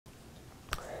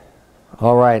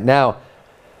All right, now,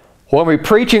 what we're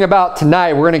preaching about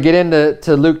tonight, we're going to get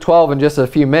into Luke 12 in just a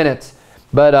few minutes,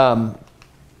 but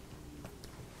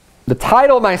the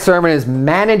title of my sermon is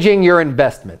Managing Your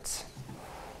Investments.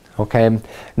 Okay,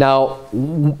 now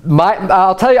I'm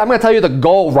going to tell you the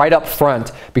goal right up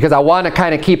front, because I want to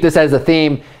kind of keep this as a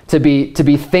theme to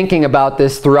be thinking about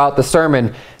this throughout the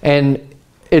sermon. And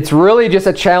it's really just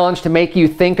a challenge to make you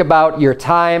think about your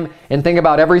time and think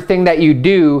about everything that you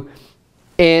do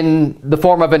in the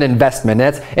form of an investment.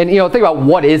 And you know, think about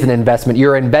what is an investment.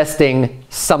 You're investing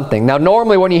something. Now,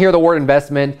 normally when you hear the word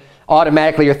investment,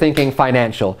 automatically you're thinking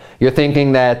financial. You're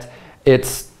thinking that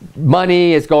it's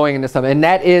money is going into something, and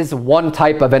that is one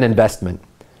type of an investment,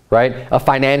 right? A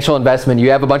financial investment. You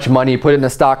have a bunch of money, you put it in the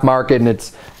stock market, and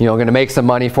it's, you know, going to make some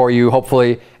money for you,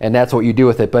 hopefully, and that's what you do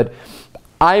with it. But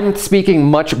I'm speaking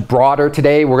much broader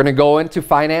today. We're going to go into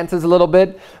finances a little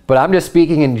bit, but I'm just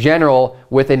speaking in general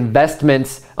with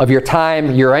investments of your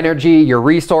time, your energy, your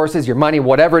resources, your money,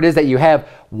 whatever it is that you have.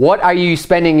 What are you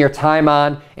spending your time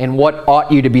on, and what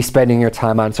ought you to be spending your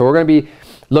time on? So we're going to be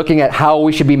looking at how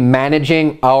we should be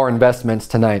managing our investments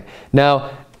tonight.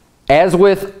 Now, as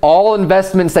with all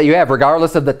investments that you have,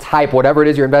 regardless of the type, whatever it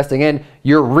is you're investing in,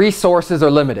 your resources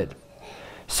are limited.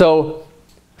 So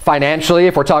financially,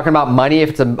 if we're talking about money,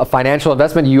 if it's a financial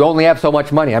investment, you only have so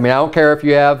much money. I mean, I don't care if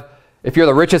you're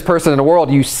the richest person in the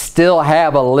world, you still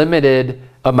have a limited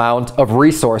amount of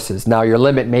resources. Now, your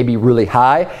limit may be really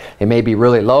high, it may be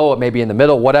really low, it may be in the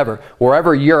middle, whatever.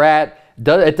 Wherever you're at,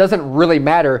 it doesn't really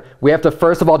matter. We have to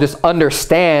first of all just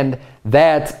understand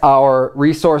that our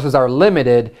resources are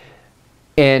limited,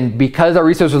 and because our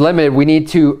resources are limited, we need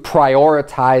to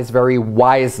prioritize very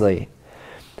wisely.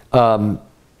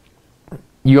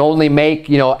 You only make,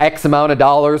 you know, X amount of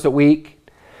dollars a week.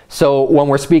 So when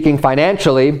we're speaking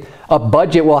financially, a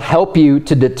budget will help you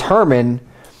to determine,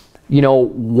 you know,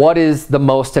 what is the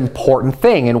most important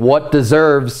thing and what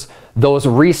deserves those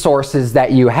resources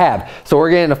that you have. So we're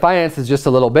getting into finances just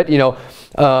a little bit. You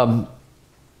know,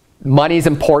 money's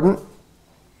important.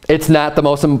 It's not the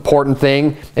most important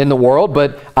thing in the world,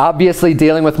 but obviously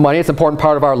dealing with money, it's an important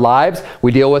part of our lives.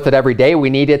 We deal with it every day.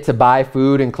 We need it to buy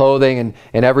food and clothing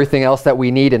and everything else that we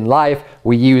need in life.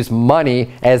 We use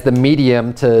money as the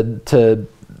medium to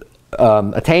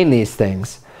attain these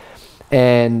things.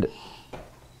 And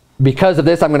because of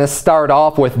this, I'm going to start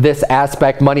off with this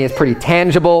aspect. Money is pretty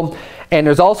tangible, and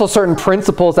there's also certain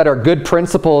principles that are good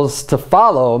principles to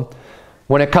follow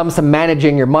when it comes to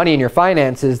managing your money and your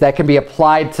finances that can be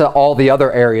applied to all the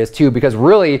other areas too, because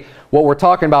really what we're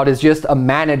talking about is just a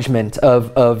management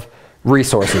of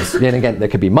resources. And again, that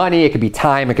could be money, it could be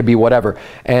time, it could be whatever.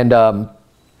 And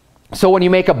so when you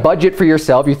make a budget for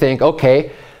yourself, you think,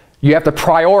 okay, you have to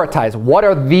prioritize. What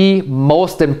are the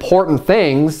most important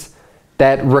things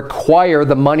that require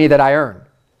the money that I earn,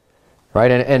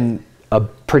 right? And a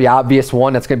pretty obvious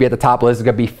one that's going to be at the top of the list is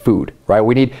going to be food, right?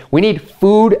 We need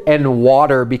food and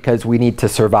water because we need to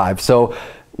survive. So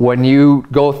when you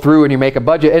go through and you make a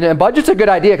budget, and a budget's a good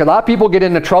idea because a lot of people get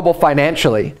into trouble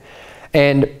financially.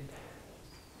 And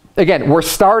again, we're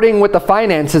starting with the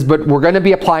finances, but we're going to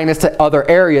be applying this to other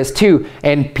areas too.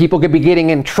 And people could be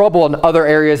getting in trouble in other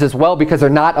areas as well because they're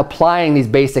not applying these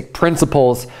basic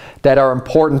principles that are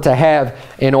important to have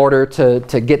in order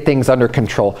to get things under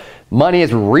control. Money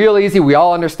is real easy. We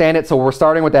all understand it. So we're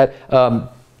starting with that.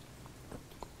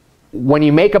 When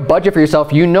you make a budget for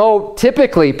yourself, you know,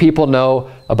 typically people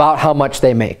know about how much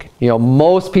they make. You know,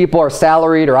 most people are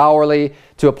salaried or hourly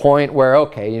to a point where,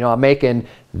 okay, you know, I'm making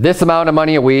this amount of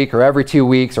money a week or every 2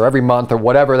 weeks or every month or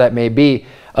whatever that may be.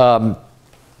 Now,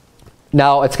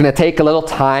 it's going to take a little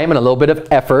time and a little bit of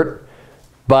effort,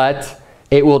 but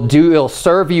it'll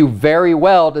serve you very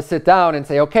well to sit down and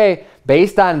say, okay,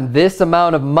 based on this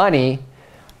amount of money,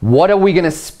 what are we going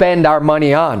to spend our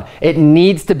money on? It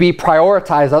needs to be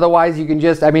prioritized. Otherwise, you can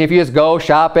just, I mean, if you just go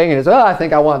shopping and it's, oh, I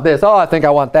think I want this. Oh, I think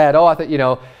I want that. Oh, I think, you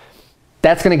know,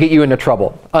 that's going to get you into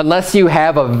trouble. Unless you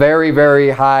have a very, very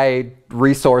high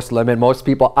resource limit. Most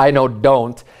people I know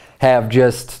don't have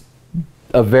just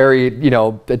a very, you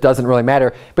know, it doesn't really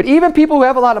matter. But even people who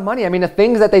have a lot of money, I mean, the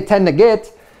things that they tend to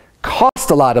get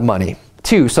cost a lot of money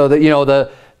too. So that, you know,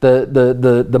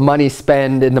 the money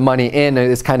spend and the money in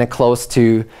is kind of close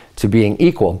to being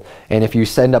equal. And if you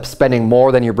end up spending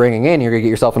more than you're bringing in, you're going to get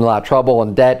yourself in a lot of trouble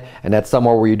and debt, and that's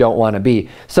somewhere where you don't want to be.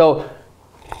 So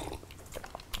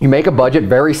you make a budget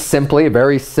very simply, a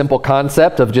very simple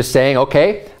concept of just saying,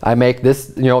 okay, I make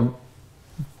this, you know,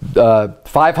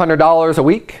 $500 a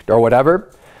week or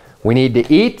whatever. We need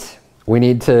to eat. We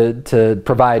need to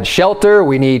provide shelter.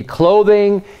 We need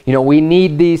clothing. You know, we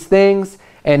need these things.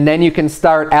 and then you can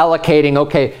start allocating,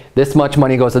 okay, this much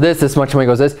money goes to this much money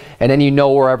goes to this, and then you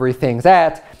know where everything's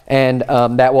at, and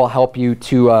that will help you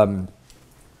to,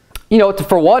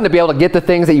 for one, to be able to get the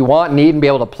things that you want and need and be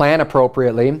able to plan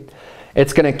appropriately.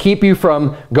 It's going to keep you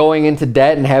from going into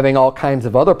debt and having all kinds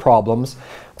of other problems,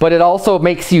 but it also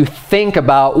makes you think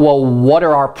about, well, what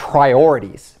are our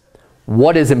priorities?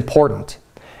 What is important?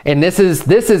 And this is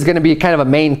going to be kind of a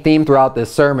main theme throughout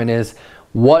this sermon is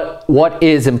what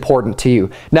is important to you.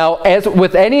 Now, as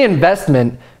with any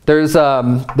investment, there's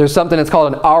something that's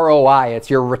called an ROI. It's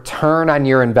your return on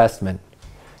your investment,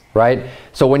 right?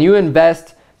 So when you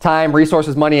invest time,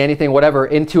 resources, money, anything, whatever,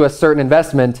 into a certain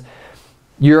investment,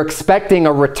 you're expecting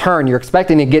a return. You're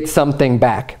expecting to get something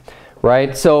back,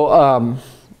 right? So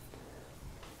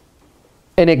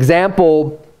an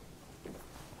example,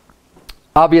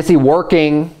 obviously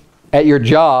working at your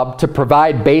job to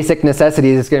provide basic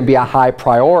necessities is going to be a high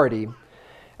priority.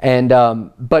 And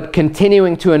but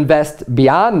continuing to invest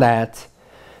beyond that,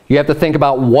 you have to think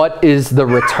about what is the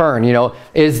return.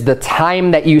 Is the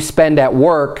time that you spend at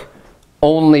work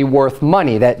only worth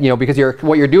money? That, because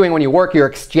what you're doing when you work, you're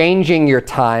exchanging your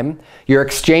time, you're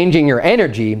exchanging your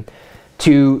energy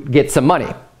to get some money,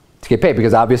 to get paid,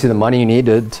 because obviously the money you need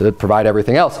to provide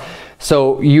everything else.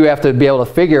 So you have to be able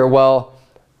to figure, well,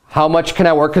 how much can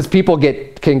I work? Because people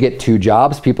can get 2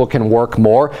 jobs, people can work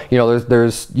more.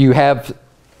 You have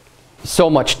so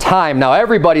much time. Now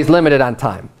everybody's limited on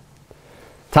time.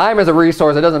 Time is a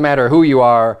resource. It doesn't matter who you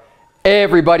are.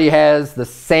 Everybody has the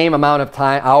same amount of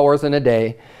time, hours in a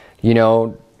day,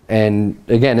 and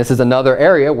again, this is another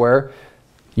area where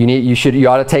you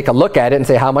ought to take a look at it and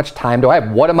say, how much time do I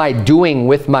have? What am I doing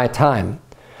with my time?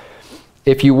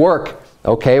 If you work,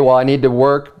 okay, well, I need to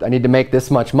work, I need to make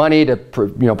this much money to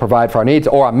provide for our needs,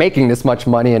 or I'm making this much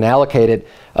money and allocate it.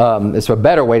 It's a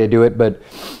better way to do it, but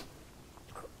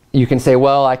you can say,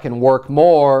 well, I can work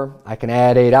more, I can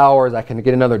add 8 hours, I can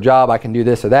get another job, I can do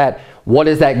this or that. What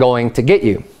is that going to get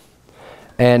you?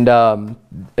 And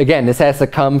again, this has to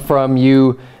come from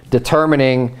you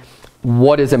determining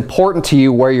what is important to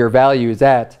you, where your value is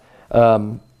at.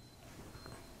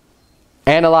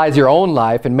 Analyze your own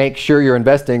life and make sure you're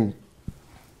investing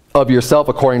of yourself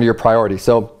according to your priorities.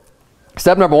 So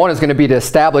step number 1 is going to be to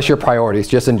establish your priorities,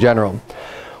 just in general.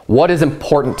 What is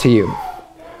important to you?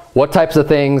 What types of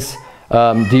things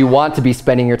do you want to be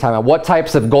spending your time on? What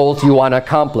types of goals do you want to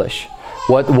accomplish?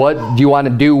 What do you want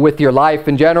to do with your life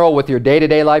in general, with your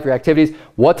day-to-day life, your activities?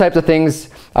 What types of things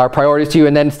are priorities to you?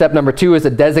 And then step number 2 is to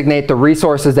designate the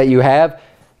resources that you have.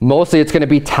 Mostly it's going to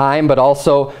be time, but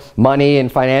also money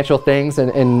and financial things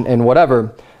and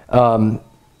whatever.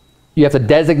 You have to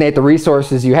designate the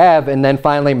resources you have, and then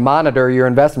finally monitor your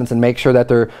investments and make sure that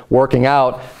they're working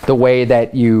out the way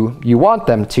that you want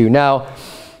them to. Now,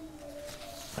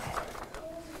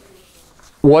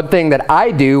 one thing that I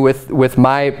do with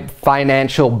my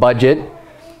financial budget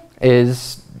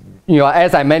is,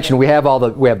 as I mentioned, we have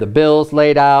the bills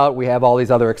laid out, we have all these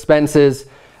other expenses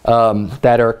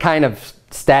that are kind of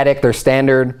static, they're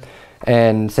standard,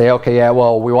 and say, okay, yeah,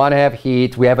 well, we want to have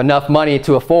heat, we have enough money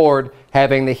to afford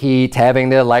having the heat, having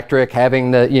the electric,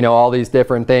 having the, all these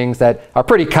different things that are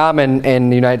pretty common in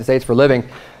the United States for living,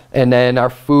 and then our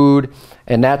food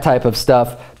and that type of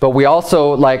stuff. But we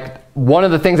also, one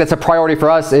of the things that's a priority for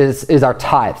us is our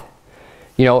tithe.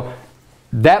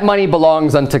 That money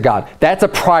belongs unto God. That's a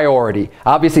priority.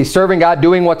 Obviously, serving God,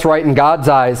 doing what's right in God's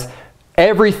eyes,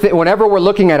 everything, whenever we're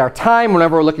looking at our time,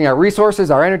 whenever we're looking at our resources,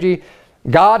 our energy,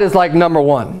 God is number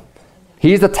 1.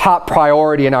 He's the top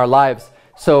priority in our lives.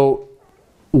 So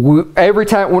every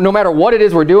time, no matter what it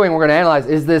is we're doing, we're going to analyze,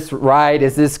 is this right?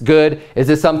 Is this good? Is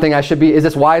this something is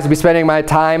this wise to be spending my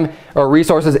time or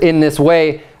resources in this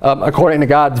way, according to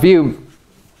God's view?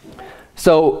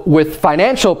 So with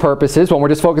financial purposes, when we're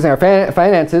just focusing on our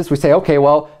finances, we say, okay,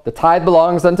 well, the tithe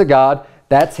belongs unto God.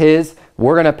 That's His.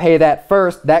 We're going to pay that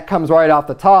first. That comes right off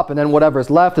the top, and then whatever's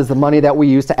left is the money that we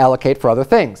use to allocate for other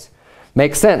things.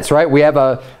 Makes sense, right? We have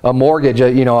a mortgage,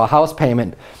 a house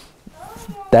payment.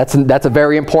 That's a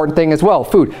very important thing as well.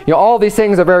 Food. All these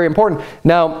things are very important.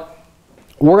 Now,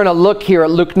 we're going to look here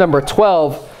at Luke number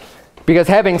 12, because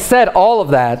having said all of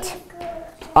that,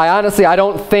 I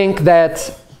don't think that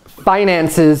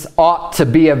finances ought to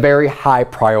be a very high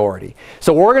priority.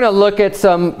 So we're going to look at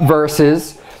some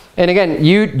verses, and again,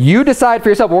 you decide for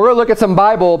yourself. We're going to look at some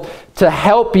Bible to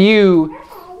help you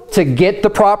to get the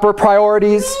proper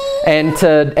priorities and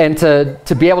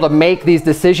to be able to make these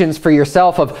decisions for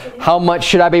yourself of how much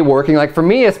should I be working. For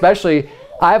me especially,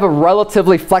 I have a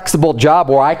relatively flexible job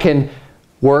where I can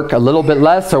work a little bit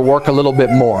less or work a little bit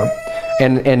more.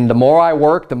 And the more I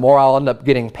work, the more I'll end up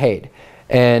getting paid.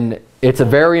 And it's a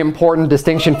very important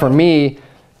distinction for me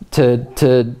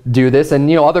to do this.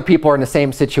 And other people are in the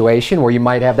same situation where you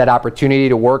might have that opportunity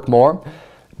to work more.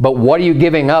 But what are you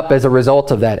giving up as a result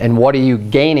of that? And what are you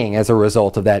gaining as a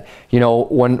result of that?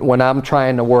 When I'm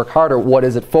trying to work harder, what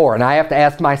is it for? And I have to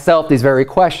ask myself these very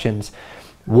questions.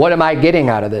 What am I getting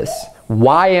out of this?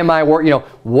 Why am I working?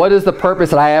 What is the purpose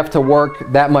that I have to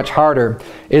work that much harder?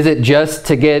 Is it just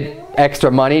to get extra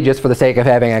money just for the sake of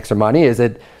having extra money? Is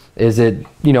it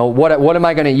what am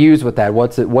I going to use with that?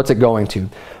 What's it going to?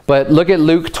 But look at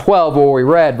Luke 12 where we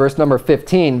read verse number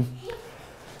 15.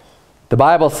 The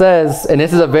Bible says, and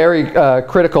this is a very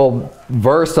critical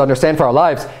verse to understand for our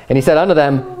lives, and he said unto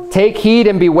them, take heed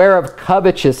and beware of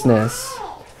covetousness,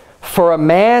 for a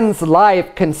man's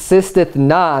life consisteth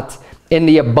not in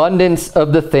the abundance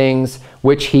of the things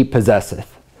which he possesseth.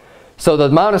 So the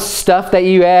amount of stuff that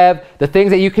you have, the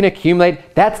things that you can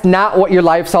accumulate, that's not what your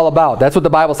life's all about. That's what the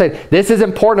Bible said. This is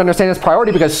important to understand this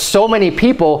priority because so many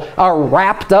people are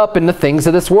wrapped up in the things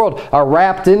of this world, are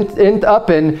wrapped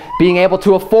up in being able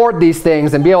to afford these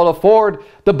things and be able to afford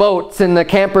the boats and the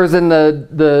campers and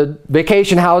the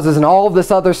vacation houses and all of this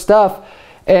other stuff.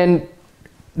 And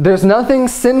there's nothing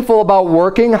sinful about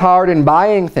working hard and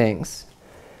buying things.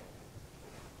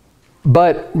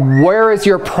 But where is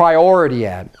your priority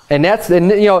at? And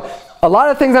a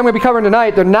lot of things I'm going to be covering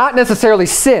tonight, they're not necessarily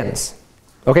sins.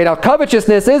 Okay, now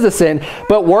covetousness is a sin,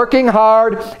 but working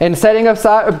hard and setting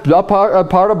aside a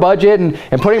part of budget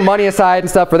and putting money aside and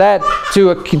stuff for that to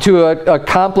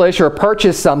accomplish or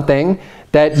purchase something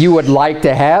that you would like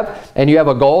to have, and you have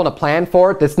a goal and a plan for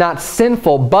it, that's not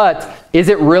sinful, but is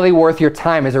it really worth your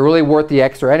time? Is it really worth the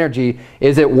extra energy?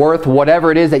 Is it worth whatever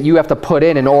it is that you have to put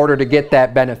in order to get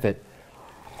that benefit?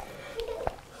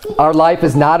 Our life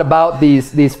is not about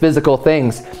these physical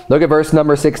things. Look at verse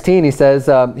number 16. He says,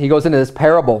 he goes into this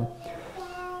parable.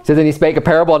 He says, and he spake a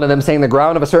parable unto them, saying, the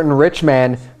ground of a certain rich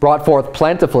man brought forth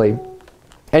plentifully.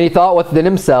 And he thought within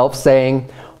himself, saying,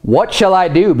 what shall I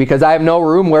do? Because I have no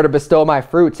room where to bestow my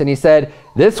fruits. And he said,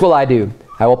 this will I do.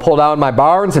 I will pull down my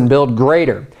barns and build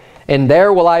greater. And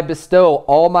there will I bestow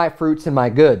all my fruits and my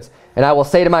goods. And I will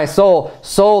say to my soul,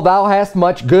 soul, thou hast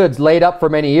much goods laid up for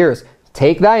many years.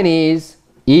 Take thine ease,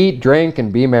 eat, drink,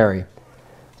 and be merry.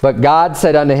 But God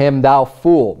said unto him, thou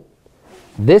fool,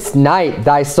 this night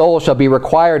thy soul shall be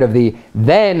required of thee.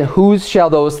 Then whose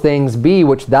shall those things be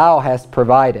which thou hast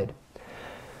provided?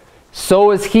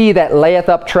 So is he that layeth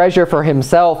up treasure for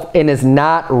himself and is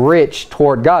not rich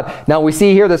toward God. Now we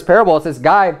see here this parable. It's this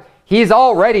guy, he's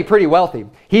already pretty wealthy.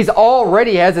 He's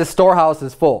already has his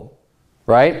storehouses full,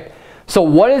 right? So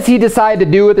what does he decide to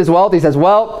do with his wealth? He says,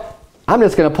 well, I'm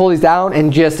just going to pull these down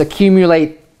and just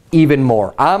accumulate even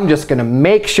more. I'm just going to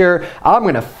make sure I'm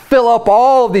going to fill up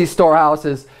all of these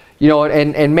storehouses,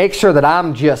 and make sure that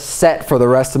I'm just set for the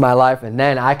rest of my life, and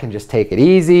then I can just take it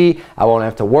easy. I won't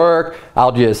have to work.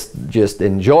 I'll just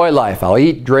enjoy life. I'll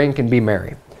eat, drink, and be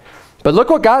merry. But look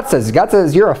what God says. God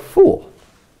says, you're a fool.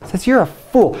 He says, you're a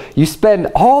fool. You spend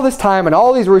all this time and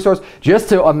all these resources just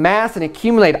to amass and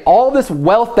accumulate all this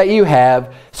wealth that you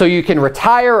have so you can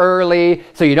retire early,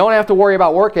 so you don't have to worry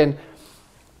about working.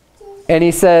 And he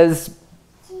says,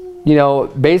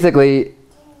 basically,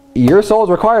 your soul is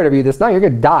required of you this night. You're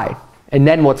going to die. And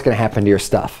then what's going to happen to your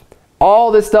stuff? All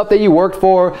this stuff that you worked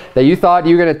for, that you thought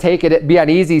you were going to take it, be on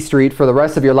easy street for the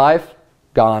rest of your life,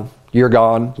 gone. You're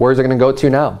gone. Where's it going to go to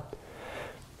now?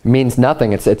 It means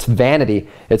nothing. It's vanity.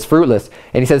 It's fruitless.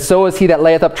 And he says, so is he that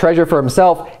layeth up treasure for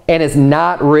himself and is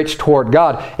not rich toward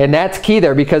God. And that's key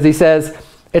there, because he says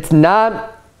it's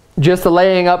not just the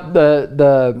laying up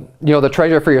the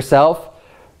treasure for yourself,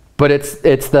 but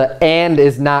it's the and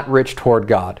is not rich toward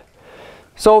God.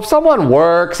 So if someone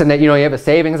works and that you have a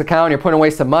savings account, you're putting away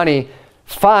some money,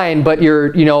 fine, but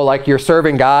you're you're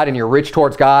serving God and you're rich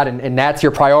towards God, and that's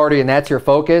your priority and that's your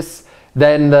focus,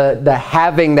 then the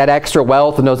having that extra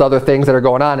wealth and those other things that are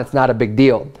going on, it's not a big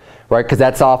deal, right? Because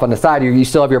that's off on the side. You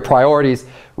still have your priorities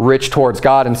rich towards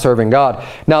God and serving God.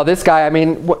 Now this guy,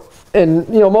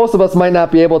 most of us might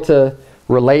not be able to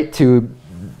relate to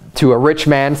a rich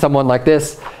man, someone like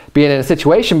this, being in a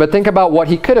situation, but think about what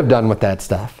he could have done with that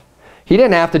stuff. He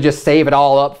didn't have to just save it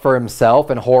all up for himself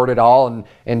and hoard it all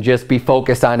and just be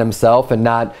focused on himself and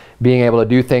not being able to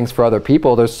do things for other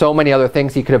people. There's so many other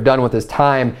things he could have done with his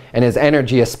time and his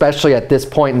energy, especially at this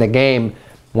point in the game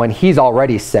when he's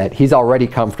already set, he's already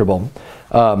comfortable.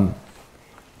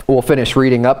 We'll finish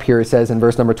reading up here. It says in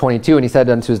verse number 22, and he said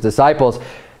unto his disciples,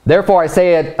 therefore I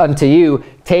say it unto you,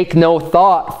 take no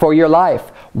thought for your life,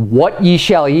 what ye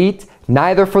shall eat,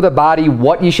 neither for the body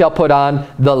what ye shall put on.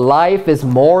 The life is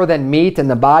more than meat, and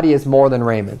the body is more than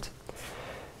raiment.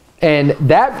 And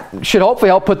that should hopefully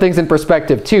help put things in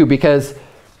perspective too, because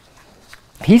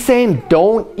he's saying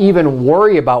don't even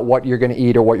worry about what you're going to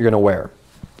eat or what you're going to wear.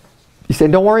 He's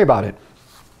saying don't worry about it.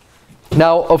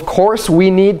 Now, of course,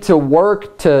 we need to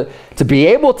work to be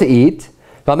able to eat.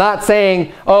 I'm not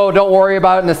saying, oh, don't worry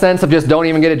about it in the sense of just don't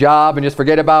even get a job and just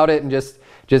forget about it and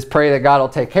just pray that God will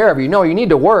take care of you. No, you need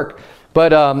to work.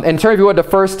 But in terms of you to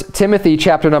 1 Timothy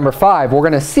chapter number 5, we're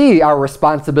going to see our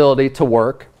responsibility to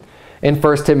work in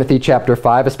 1 Timothy chapter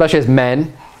 5, especially as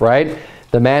men, right?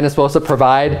 The man is supposed to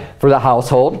provide for the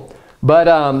household. But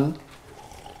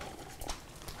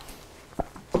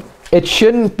it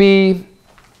shouldn't be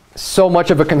so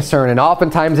much of a concern, and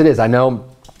oftentimes it is. I know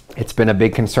it's been a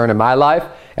big concern in my life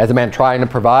as a man trying to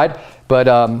provide, but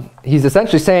he's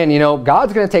essentially saying, you know,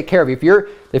 God's going to take care of you.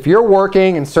 If you're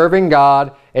working and serving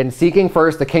God and seeking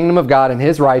first the kingdom of God and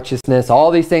his righteousness, all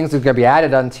these things are going to be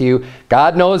added unto you.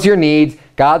 God knows your needs.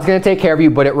 God's going to take care of you,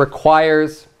 but it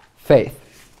requires faith.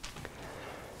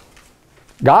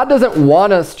 God doesn't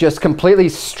want us just completely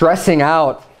stressing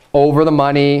out over the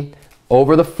money,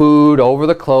 over the food, over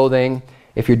the clothing.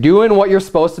 If you're doing what you're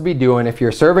supposed to be doing, if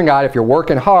you're serving God, if you're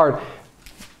working hard,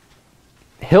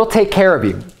 he'll take care of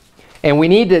you. And we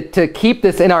need to keep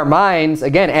this in our minds,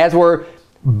 again, as we're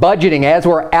budgeting, as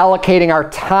we're allocating our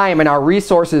time and our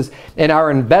resources and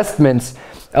our investments.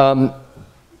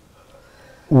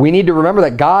 We need to remember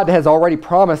that God has already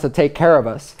promised to take care of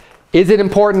us. Is it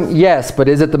important? Yes. But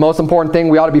is it the most important thing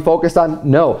we ought to be focused on?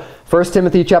 No. 1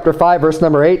 Timothy chapter 5, verse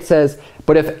number 8 says,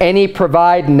 "But if any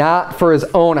provide not for his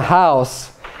own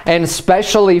house, and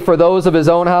especially for those of his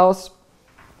own house,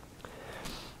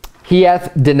 he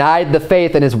hath denied the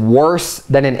faith and is worse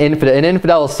than an infidel." An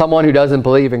infidel is someone who doesn't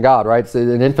believe in God, right? So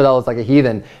an infidel is like a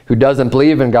heathen who doesn't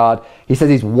believe in God. He says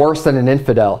he's worse than an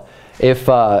infidel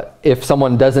if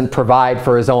someone doesn't provide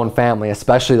for his own family,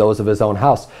 especially those of his own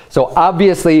house. So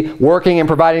obviously, working and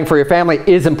providing for your family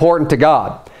is important to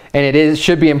God, and it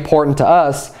should be important to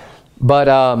us. But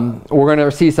we're going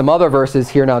to see some other verses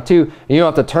here now too. You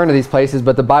don't have to turn to these places,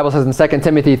 but the Bible says in 2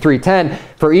 Timothy 3:10,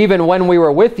 "For even when we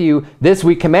were with you, this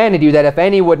we commanded you, that if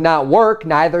any would not work,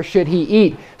 neither should he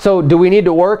eat." So do we need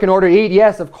to work in order to eat?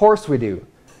 Yes, of course we do.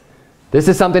 This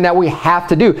is something that we have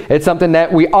to do. It's something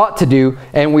that we ought to do,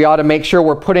 and we ought to make sure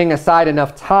we're putting aside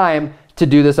enough time to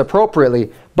do this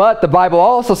appropriately. But the Bible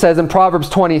also says in Proverbs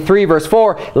 23, verse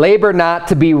 4, "Labor not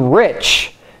to be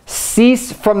rich.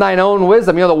 Cease from thine own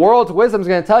wisdom." You know, the world's wisdom is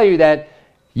going to tell you that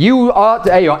you ought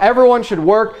to, everyone should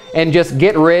work and just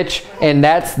get rich, and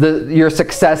that's your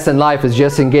success in life is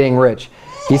just in getting rich.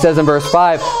 He says in verse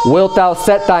 5, "Wilt thou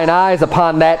set thine eyes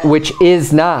upon that which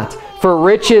is not? For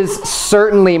riches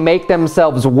certainly make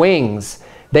themselves wings.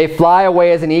 They fly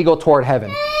away as an eagle toward heaven."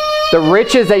 The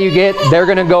riches that you get, they're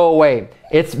going to go away.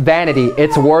 It's vanity.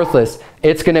 It's worthless.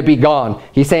 It's going to be gone.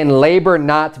 He's saying labor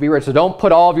not to be rich. So don't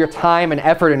put all of your time and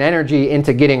effort and energy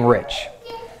into getting rich.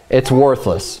 It's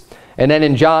worthless. And then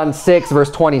in John 6, verse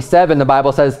 27, the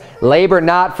Bible says, "Labor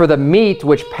not for the meat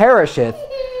which perisheth,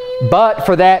 but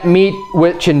for that meat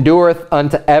which endureth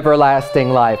unto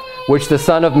everlasting life, which the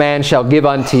Son of Man shall give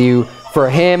unto you. For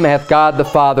him hath God the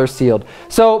Father sealed."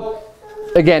 So,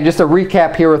 again, just a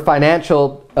recap here with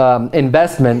financial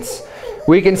investments.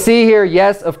 We can see here,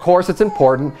 yes, of course it's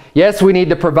important. Yes, we need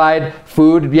to provide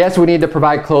food. Yes, we need to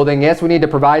provide clothing. Yes, we need to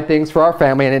provide things for our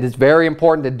family, and it is very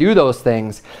important to do those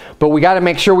things. But we got to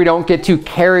make sure we don't get too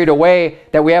carried away,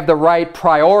 that we have the right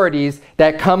priorities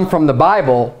that come from the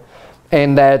Bible,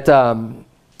 and that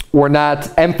we're not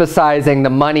emphasizing the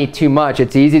money too much.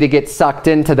 It's easy to get sucked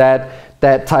into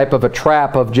that type of a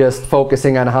trap of just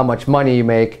focusing on how much money you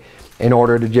make in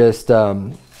order to just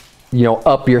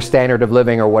up your standard of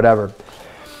living or whatever.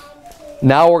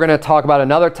 Now we're going to talk about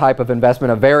another type of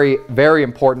investment, a very, very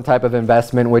important type of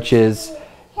investment, which is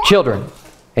children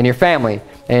and your family.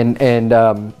 And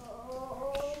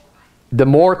the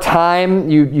more time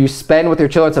you spend with your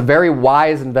children, it's a very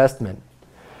wise investment,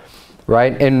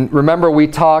 right? And remember, we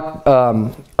talked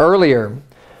earlier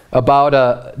about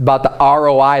the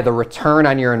ROI, the return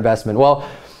on your investment. Well,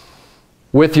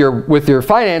 with your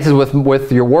finances,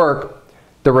 with your work,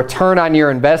 the return on your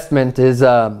investment is,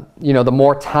 the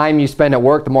more time you spend at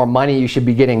work, the more money you should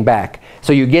be getting back.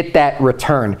 So you get that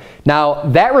return. Now,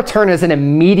 that return is an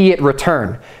immediate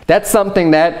return. That's something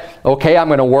that, okay, I'm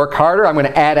going to work harder, I'm going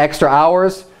to add extra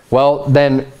hours. Well,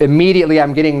 then immediately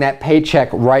I'm getting that paycheck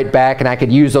right back, and I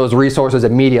could use those resources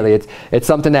immediately. It's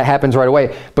something that happens right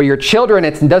away. But your children,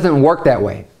 it doesn't work that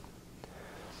way.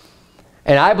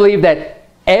 And I believe that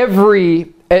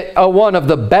every one of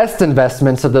the best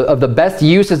investments, of the best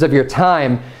uses of your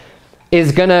time,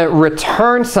 is going to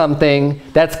return something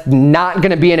that's not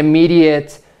going to be an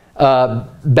immediate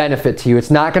benefit to you.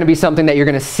 It's not going to be something that you're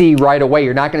going to see right away.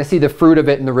 You're not going to see the fruit of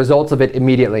it and the results of it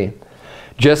immediately.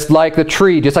 Just like the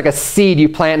tree, just like a seed you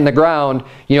plant in the ground,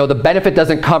 you know, the benefit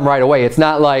doesn't come right away. It's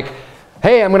not like,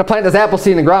 hey, I'm going to plant this apple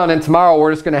seed in the ground and tomorrow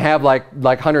we're just going to have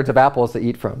like hundreds of apples to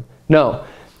eat from. No.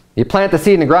 You plant the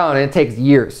seed in the ground and it takes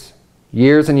years.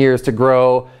 Years and years to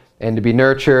grow and to be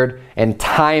nurtured and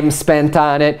time spent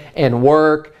on it and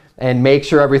work and make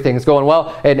sure everything's going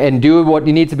well and do what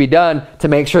you need to be done to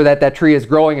make sure that that tree is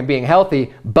growing and being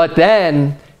healthy. But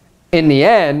then in the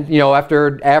end, you know,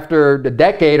 after the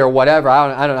decade or whatever,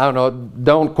 I don't know,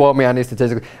 don't quote me on these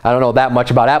statistics. I don't know that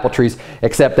much about apple trees,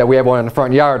 except that we have one in the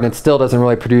front yard and it still doesn't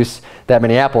really produce that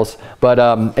many apples. But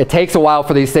it takes a while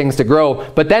for these things to grow.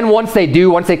 But then once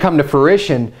they come to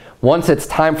fruition, once it's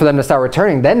time for them to start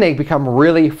returning, then they become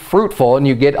really fruitful and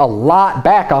you get a lot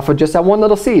back off of just that one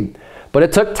little seed. But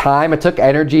it took time, it took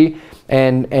energy,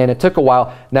 and it took a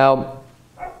while. Now,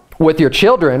 with your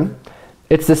children,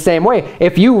 it's the same way.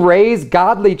 If you raise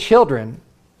godly children,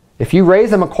 if you raise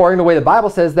them according to the way the Bible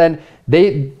says, then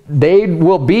they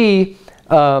will be,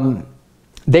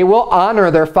 they will honor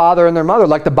their father and their mother,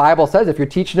 like the Bible says. If you're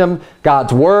teaching them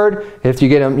God's word, if you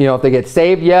get them, you know, if they get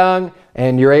saved young,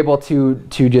 and you're able to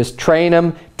just train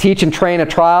them, teach and train a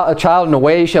child in the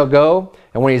way he shall go,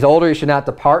 and when he's older, he should not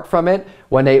depart from it.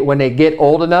 When they get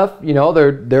old enough, you know,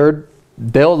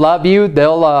 they'll love you.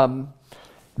 They'll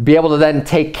be able to then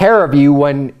take care of you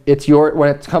when it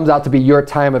comes out to be your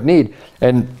time of need.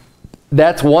 And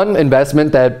that's one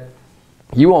investment that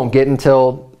you won't get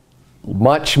until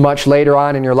much, much later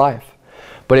on in your life.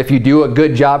 But if you do a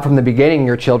good job from the beginning,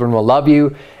 your children will love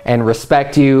you and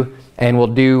respect you and will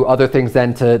do other things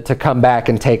then to come back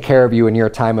and take care of you in your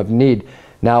time of need.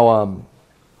 Now,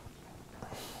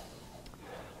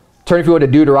 turn if you would to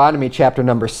Deuteronomy chapter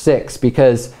number 6,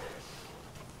 because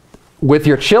with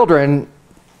your children,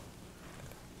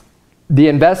 the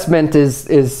investment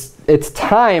it's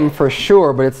time for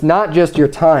sure, but it's not just your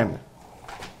time.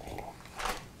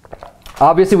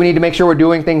 Obviously, we need to make sure we're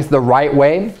doing things the right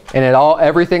way, and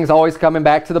everything's always coming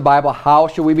back to the Bible. How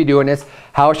should we be doing this?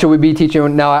 How should we be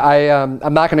teaching? Now,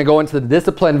 I'm not going to go into the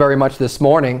discipline very much this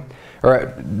morning,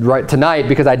 or right tonight,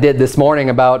 because I did this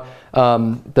morning about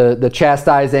the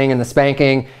chastising and the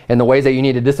spanking and the ways that you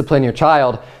need to discipline your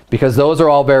child, because those are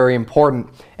all very important.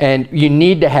 And you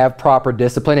need to have proper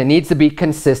discipline. It needs to be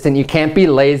consistent. You can't be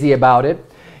lazy about it.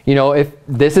 You know, if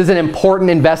this is an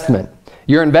important investment,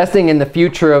 you're investing in the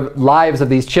future of lives of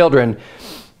these children.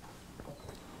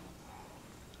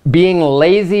 Being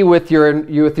lazy with your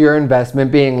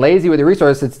investment, being lazy with your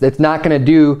resources, it's not going to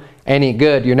do any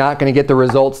good. You're not going to get the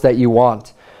results that you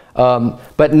want.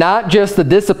 But not just the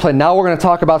discipline. Now we're going to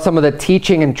talk about some of the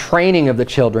teaching and training of the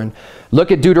children.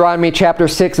 Look at Deuteronomy chapter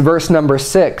 6, verse number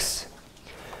 6.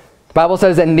 The Bible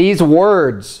says, "And these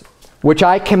words which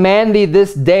I command thee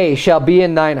this day shall be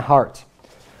in thine heart,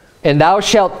 and thou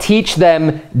shalt teach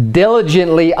them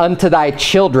diligently unto thy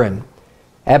children."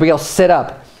 Abigail, sit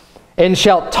up. "And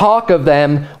shalt talk of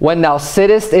them when thou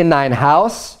sittest in thine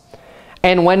house,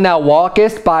 and when thou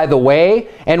walkest by the way,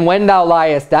 and when thou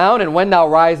liest down, and when thou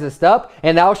risest up,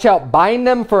 and thou shalt bind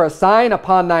them for a sign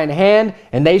upon thine hand,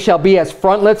 and they shall be as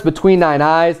frontlets between thine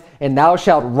eyes, and thou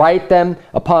shalt write them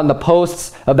upon the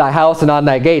posts of thy house and on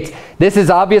thy gates." This is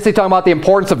obviously talking about the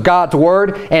importance of God's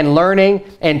word and learning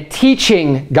and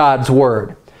teaching God's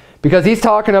word. Because he's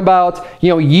talking about, you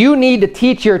know, you need to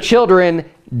teach your children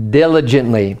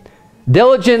diligently.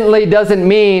 Diligently doesn't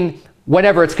mean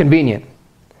whenever it's convenient.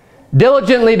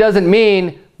 Diligently doesn't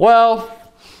mean, well,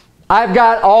 I've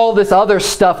got all this other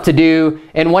stuff to do,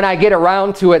 and when I get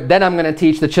around to it, then I'm going to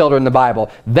teach the children the Bible.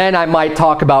 Then I might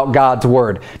talk about God's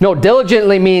word. No,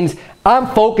 diligently means I'm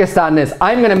focused on this.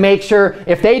 I'm going to make sure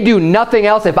if they do nothing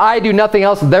else, if I do nothing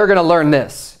else, they're going to learn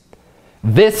this.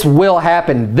 This will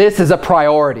happen. This is a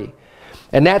priority.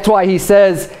 And that's why he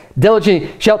says, diligently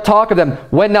shalt talk of them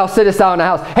when thou sittest down in the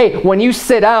house. Hey, when you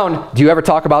sit down, do you ever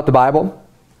talk about the Bible?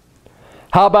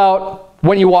 How about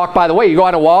when you walk by the way? You go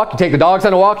on a walk, you take the dogs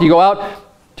on a walk, you go out,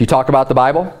 do you talk about the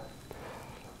Bible?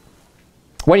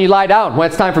 When you lie down, when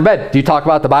it's time for bed, do you talk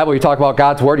about the Bible? You talk about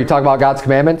God's word? You talk about God's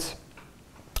commandments?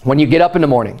 When you get up in the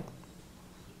morning,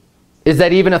 is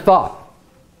that even a thought?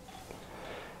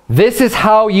 This is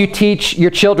how you teach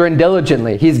your children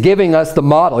diligently. He's giving us the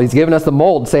model. He's giving us the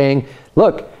mold, saying,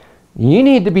 look, you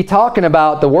need to be talking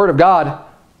about the word of God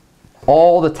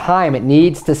all the time. It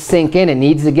needs to sink in. It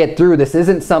needs to get through. This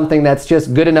isn't something that's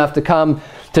just good enough to come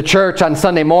to church on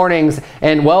Sunday mornings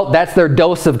and, well, that's their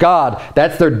dose of God.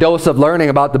 That's their dose of learning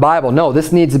about the Bible. No,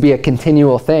 this needs to be a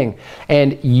continual thing.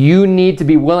 And you need to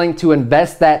be willing to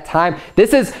invest that time.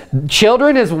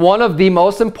 Children is one of the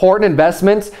most important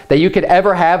investments that you could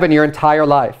ever have in your entire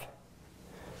life.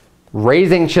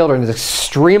 Raising children is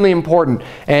extremely important.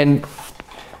 And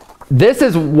this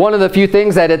is one of the few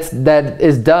things that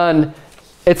is done.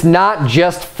 It's not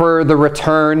just for the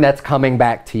return that's coming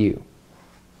back to you.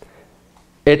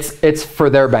 It's for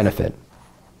their benefit.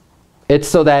 It's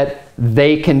so that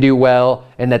they can do well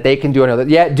and that they can do another.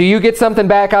 Yeah, do you get something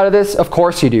back out of this? Of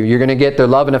course you do. You're going to get their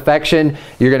love and affection.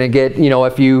 You're going to get,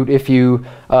 if you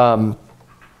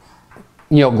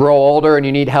grow older and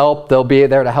you need help, they'll be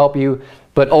there to help you.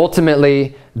 But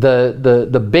ultimately,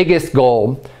 the biggest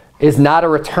goal is not a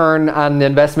return on the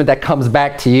investment that comes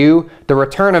back to you. The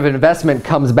return of investment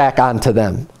comes back onto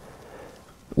them.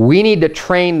 We need to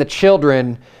train the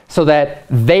children so that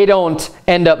they don't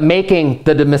end up making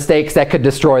the mistakes that could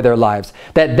destroy their lives,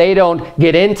 that they don't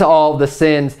get into all the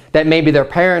sins that maybe their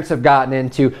parents have gotten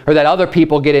into or that other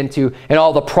people get into, and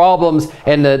all the problems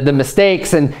and the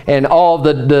mistakes and all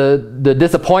the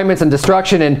disappointments and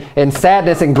destruction and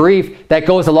sadness and grief that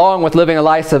goes along with living a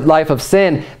life of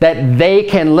sin, that they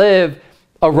can live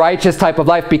a righteous type of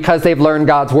life because they've learned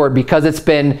God's word, because it's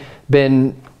been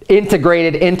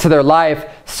integrated into their life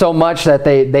so much that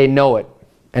they know it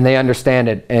and they understand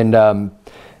it, and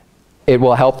it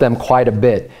will help them quite a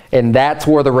bit. And that's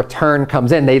where the return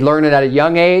comes in. They learn it at a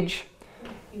young age.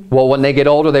 Well, when they get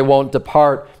older, they won't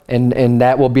depart, and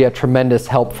that will be a tremendous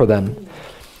help for them.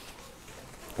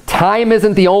 Time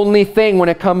isn't the only thing when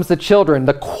it comes to children.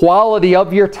 The quality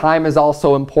of your time is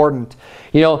also important.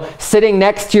 Sitting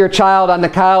next to your child on the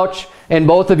couch and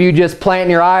both of you just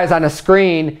planting your eyes on a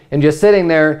screen and just sitting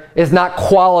there is not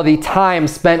quality time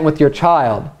spent with your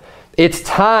child. It's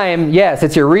time, yes,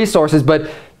 it's your resources,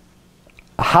 but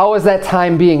how is that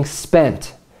time being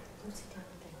spent?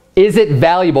 Is it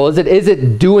valuable? Is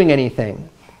it doing anything?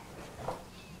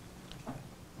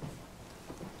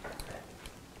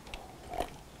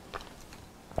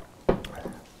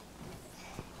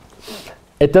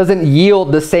 It doesn't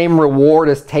yield the same reward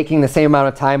as taking the same amount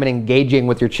of time and engaging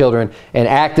with your children and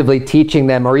actively teaching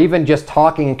them, or even just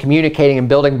talking and communicating and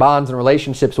building bonds and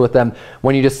relationships with them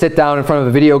when you just sit down in front of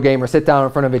a video game or sit down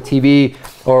in front of a TV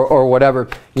or whatever.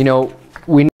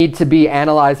 We need to be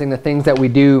analyzing the things that we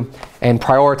do and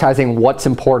prioritizing what's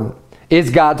important.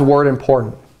 Is God's word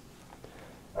important?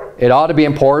 It ought to be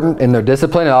important in their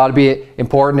discipline. It ought to be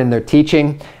important in their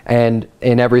teaching and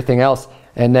in everything else.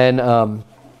 And then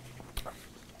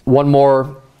one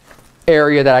more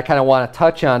area that I kind of want to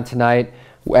touch on tonight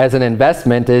as an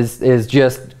investment is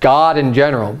just God in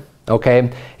general,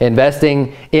 okay?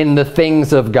 Investing in the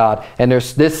things of God. And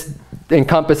this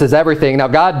encompasses everything. Now,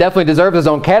 God definitely deserves his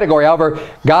own category. However,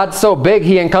 God's so big,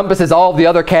 he encompasses all the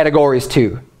other categories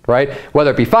too, right?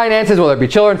 Whether it be finances, whether it be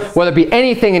children, whether it be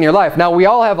anything in your life. Now, we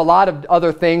all have a lot of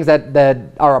other things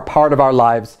that are a part of our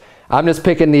lives. I'm just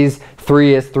picking these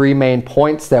three as three main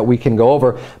points that we can go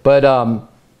over. But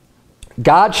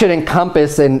God should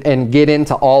encompass and get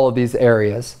into all of these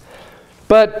areas.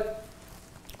 But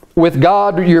with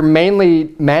God, you're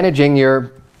mainly managing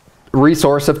your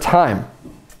resource of time.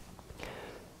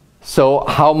 So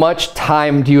how much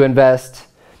time do you invest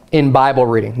in Bible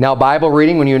reading? Now, Bible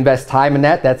reading, when you invest time in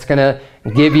that, that's going to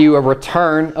give you a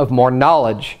return of more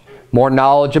knowledge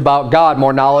about God,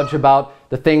 more knowledge about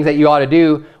the things that you ought to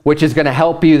do, which is going to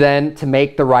help you then to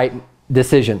make the right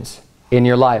decisions in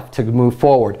your life, to move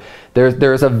forward.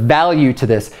 There's a value to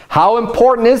this. How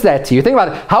important is that to you? Think about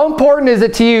it. How important is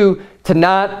it to you to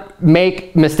not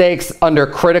make mistakes under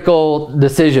critical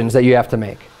decisions that you have to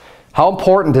make? How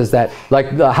important is that?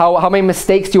 Like, how many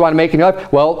mistakes do you want to make in your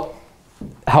life? Well,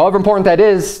 however important that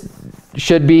is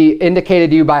should be indicated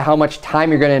to you by how much time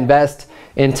you're going to invest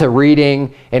into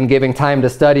reading and giving time to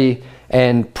study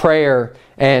and prayer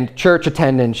and church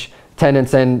attendance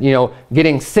and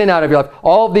getting sin out of your life.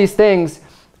 All of these things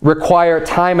require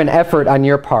time and effort on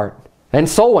your part. And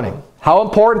soul winning. How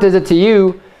important is it to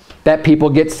you that people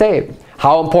get saved?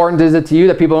 How important is it to you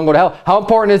that people don't go to hell? How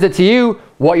important is it to you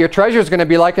what your treasure is going to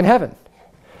be like in heaven?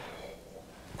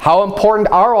 How important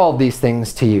are all of these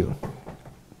things to you?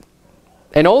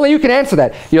 And only you can answer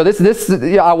that.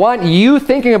 I want you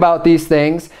thinking about these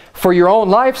things for your own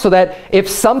life, so that if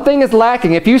something is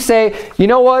lacking, if you say, you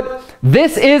know what,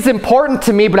 this is important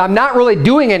to me, but I'm not really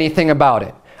doing anything about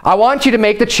it. I want you to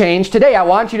make the change today. I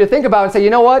want you to think about it and say, you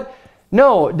know what?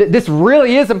 No, this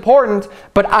really is important,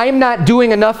 but I'm not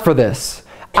doing enough for this.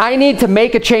 I need to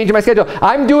make a change in my schedule.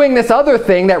 I'm doing this other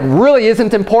thing that really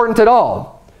isn't important at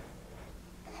all.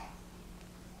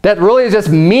 that really is just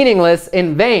meaningless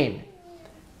in vain.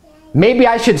 Maybe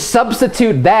I should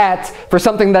substitute that for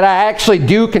something that I actually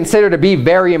do consider to be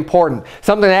very important,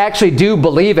 something that I actually do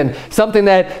believe in, something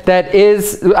that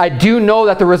is, I do know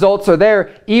that the results are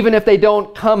there, even if they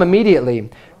don't come immediately.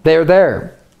 They're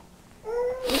there.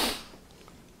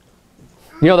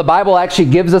 You know, the Bible actually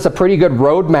gives us a pretty good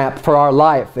roadmap for our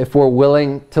life if we're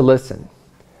willing to listen.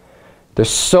 There's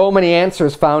so many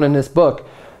answers found in this book.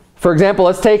 For example,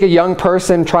 let's take a young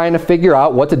person trying to figure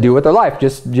out what to do with their life.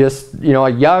 Just you know, a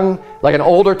young, like an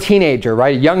older teenager,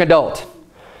 right? A young adult.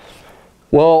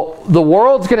 Well, the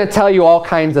world's going to tell you all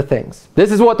kinds of things.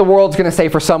 This is what the world's going to say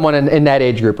for someone in that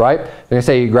age group, right? They're going to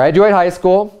say, you graduate high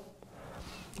school,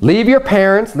 leave your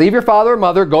parents, leave your father or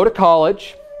mother, go to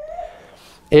college.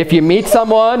 If you meet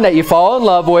someone that you fall in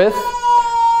love with,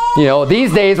 you know,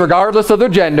 these days, regardless of their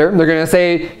gender, they're going to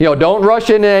say, you know, don't rush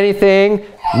into anything,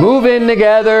 move in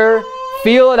together,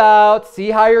 feel it out,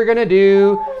 see how you're going to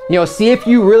do, you know, see if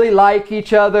you really like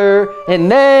each other,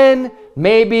 and then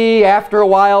maybe after a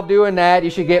while of doing that, you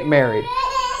should get married.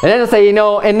 And then they'll say, you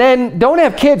know, and then don't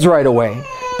have kids right away,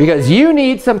 because you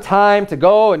need some time to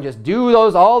go and just do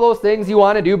all those things you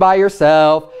want to do by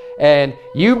yourself. And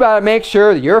you got to make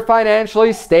sure that you're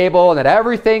financially stable and that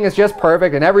everything is just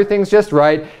perfect and everything's just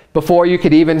right before you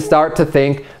could even start to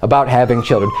think about having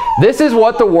children. This is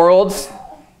what the world's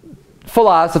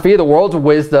philosophy, the world's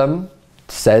wisdom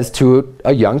says to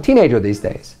a young teenager these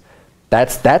days.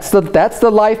 That's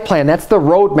the life plan. That's the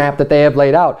roadmap that they have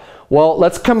laid out. Well,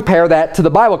 let's compare that to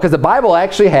the Bible, because the Bible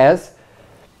actually has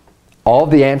all of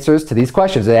the answers to these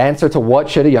questions. The answer to what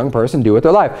should a young person do with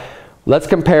their life. Let's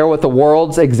compare with the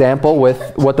world's example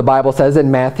with what the Bible says in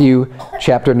Matthew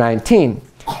chapter 19.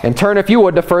 And turn, if you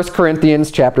would, to 1 Corinthians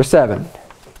chapter 7.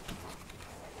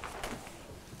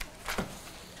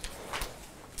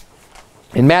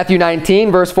 In Matthew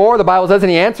 19, verse 4, the Bible says, and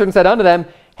he answered and said unto them,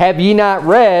 have ye not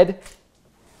read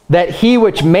that he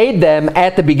which made them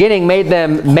at the beginning made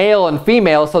them male and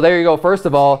female? So there you go. First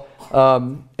of all,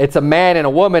 it's a man and a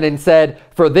woman, and said,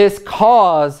 for this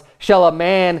cause shall a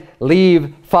man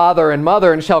leave father and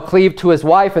mother, and shall cleave to his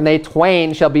wife, and they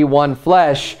twain shall be one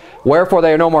flesh. Wherefore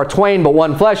they are no more twain, but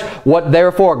one flesh. What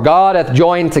therefore God hath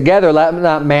joined together, let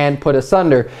not man put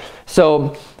asunder.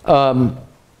 So,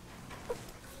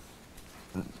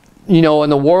 you know, when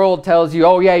the world tells you,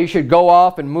 oh yeah, you should go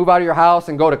off and move out of your house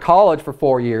and go to college for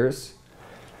 4 years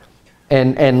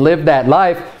and live that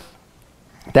life,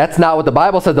 that's not what the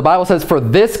Bible says. The Bible says for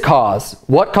this cause.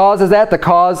 What cause is that? The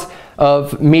cause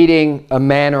of meeting a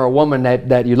man or a woman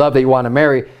that you love, that you want to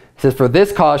marry. It says, for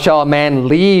this cause shall a man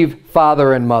leave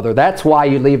father and mother. That's why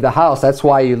you leave the house. That's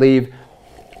why you leave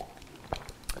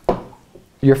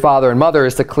your father and mother,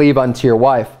 is to cleave unto your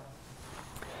wife.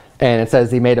 And it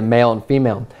says he made a male and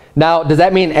female. Now, does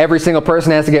that mean every single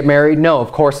person has to get married? No,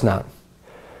 of course not.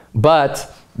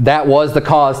 But that was the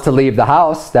cause to leave the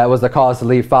house. That was the cause to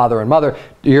leave father and mother.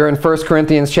 You're in 1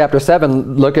 Corinthians chapter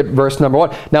 7. Look at verse number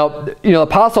 1. Now, you know,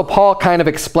 Apostle Paul kind of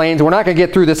explains, we're not going to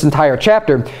get through this entire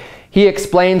chapter. He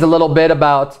explains a little bit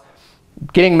about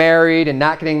getting married and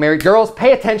not getting married. Girls,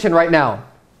 pay attention right now.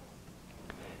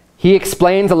 He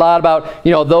explains a lot about,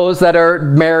 you know, those that are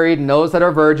married and those that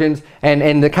are virgins,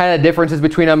 and the kind of differences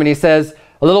between them. And he says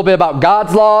a little bit about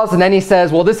God's laws, and then he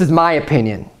says, well, this is my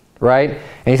opinion. Right? And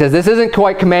he says, this isn't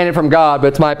quite commanded from God, but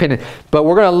it's my opinion. But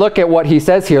we're going to look at what he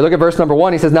says here. Look at verse number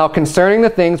 1. He says, now concerning the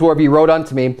things whereof he wrote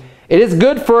unto me, it is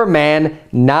good for a man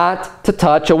not to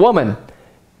touch a woman.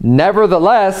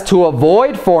 Nevertheless, to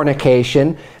avoid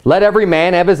fornication, let every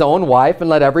man have his own wife, and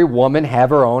let every woman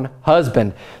have her own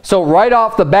husband. So right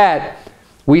off the bat,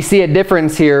 we see a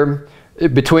difference here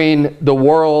between the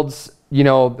world's, you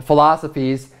know,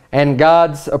 philosophies and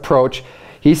God's approach.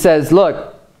 He says,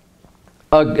 look,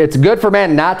 it's good for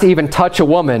man not to even touch a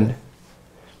woman,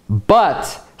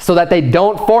 but so that they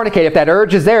don't fornicate. If that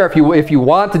urge is there, if you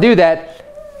want to do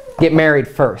that, get married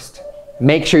first.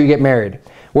 Make sure you get married.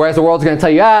 Whereas the world's going to tell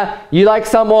you, you like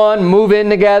someone, move in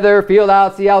together, feel it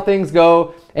out, see how things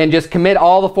go, and just commit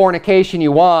all the fornication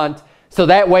you want, so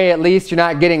that way at least you're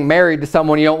not getting married to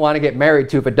someone you don't want to get married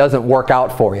to if it doesn't work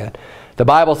out for you. The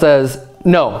Bible says,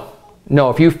 no.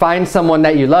 If you find someone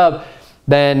that you love,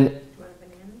 then,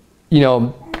 you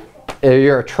know,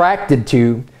 you're attracted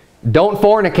to, don't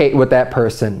fornicate with that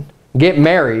person. Get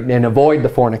married and avoid the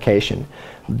fornication.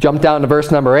 Jump down to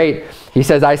verse number 8. He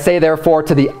says, I say therefore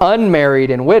to the unmarried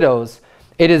and widows,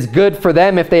 it is good for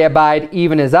them if they abide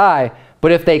even as I.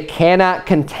 But if they cannot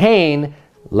contain,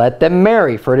 let them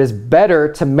marry. For it is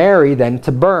better to marry than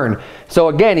to burn. So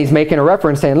again, he's making a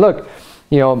reference saying, look,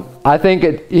 you know, I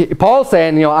think Paul's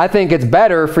saying, you know, I think it's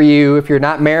better for you if you're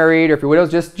not married or if you're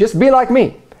widows, just be like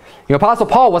me. You know, Apostle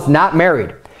Paul was not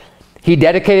married. He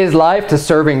dedicated his life to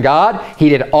serving God. He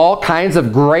did all kinds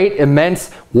of great,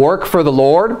 immense work for the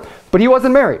Lord, but he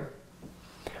wasn't married.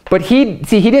 But he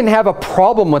didn't have a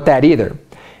problem with that either.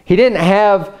 He didn't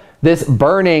have this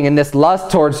burning and this lust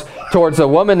towards a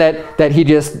woman that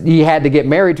he had to get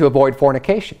married to avoid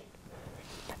fornication.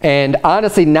 And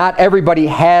honestly, not everybody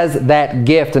has that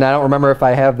gift. And I don't remember if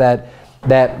I have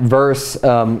that verse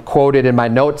quoted in my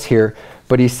notes here,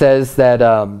 but he says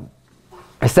that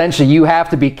essentially you have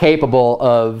to be capable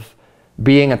of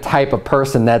being a type of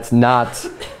person that's not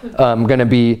going to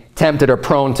be tempted or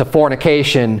prone to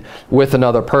fornication with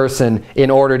another person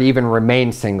in order to even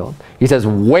remain single. He says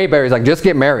way better. He's like, just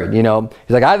get married, you know.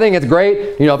 He's like, I think it's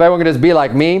great, you know, if everyone could just be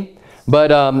like me.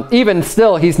 But even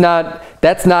still,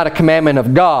 that's not a commandment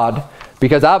of God,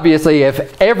 because obviously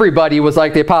if everybody was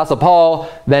like the Apostle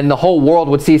Paul, then the whole world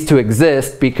would cease to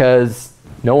exist, because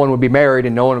no one would be married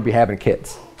and no one would be having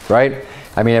kids, right?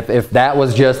 I mean, if that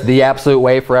was just the absolute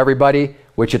way for everybody,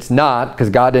 which it's not, because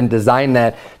God didn't design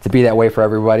that to be that way for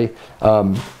everybody.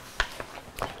 But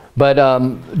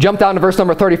jump down to verse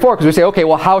number 34, because we say, okay,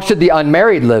 well, how should the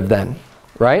unmarried live then,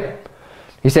 right?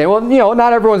 You say, well, you know,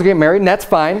 not everyone's getting married, and that's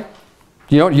fine.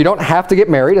 You don't have to get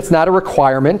married. It's not a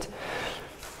requirement.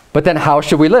 But then how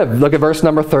should we live? Look at verse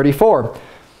number 34.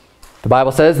 The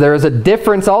Bible says, there is a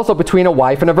difference also between a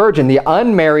wife and a virgin. The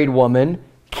unmarried woman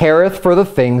careth for the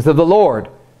things of the Lord,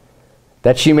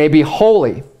 that she may be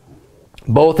holy,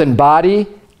 both in body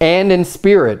and in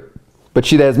spirit. But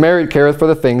she that is married careth for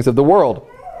the things of the world,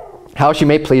 how she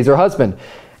may please her husband.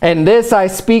 And this I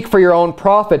speak for your own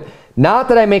profit, not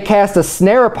that I may cast a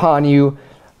snare upon you,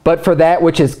 but for that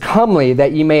which is comely,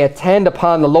 that ye may attend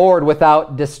upon the Lord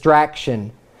without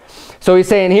distraction. So he's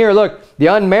saying here, look, the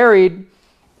unmarried,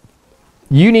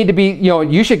 you need to be, you know,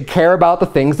 you should care about the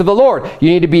things of the Lord. You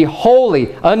need to be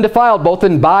holy, undefiled, both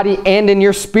in body and in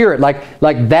your spirit.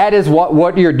 Like that is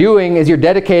what you're doing, is you're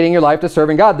dedicating your life to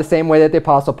serving God, the same way that the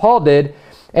Apostle Paul did.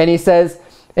 And he says,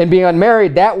 and being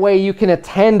unmarried, that way you can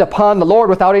attend upon the Lord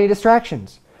without any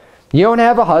distractions. You don't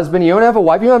have a husband, you don't have a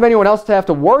wife, you don't have anyone else to have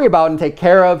to worry about and take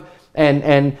care of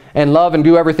and love and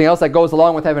do everything else that goes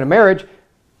along with having a marriage.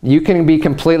 You can be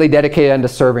completely dedicated unto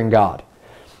serving God.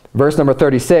 Verse number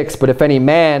 36, but if any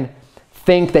man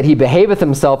think that he behaveth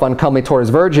himself uncomely toward his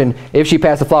virgin, if she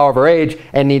pass the flower of her age,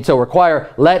 and need so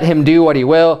require, let him do what he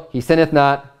will, he sinneth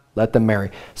not, let them marry.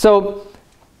 So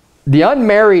the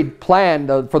unmarried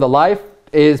plan for the life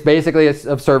is basically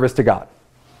of service to God.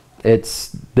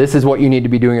 This is what you need to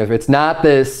be doing. It's not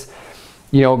this,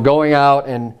 you know, going out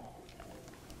and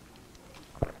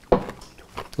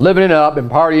living it up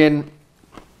and partying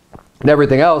and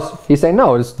everything else. He's saying,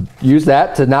 no, just use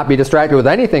that to not be distracted with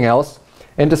anything else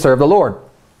and to serve the Lord.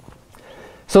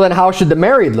 So then how should the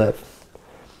married live?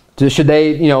 Should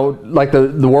they, you know, like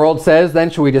the world says, then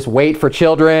should we just wait for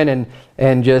children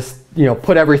and just, you know,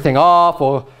 put everything off?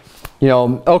 Or, you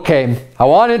know, okay, I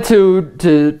wanted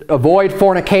to avoid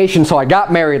fornication, so I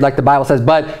got married, like the Bible says,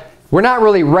 but we're not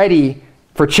really ready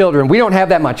for children. We don't have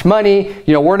that much money.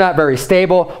 You know, we're not very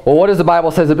stable. Well, what does the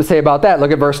Bible say about that?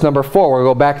 Look at verse number 4.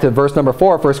 We'll go back to verse number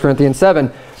 4, 1 Corinthians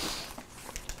 7.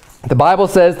 The Bible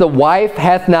says, the wife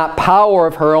hath not power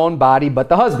of her own body, but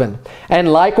the husband.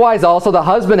 And likewise also the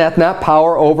husband hath not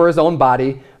power over his own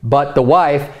body, but the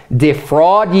wife.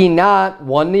 Defraud ye not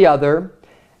one the other,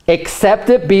 except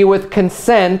it be with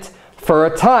consent for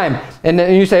a time. And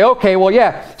then you say, okay, well,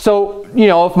 yeah. So, you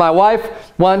know, if my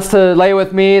wife wants to lay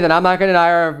with me, then I'm not going to deny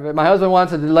her. If my husband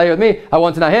wants to lay with me, I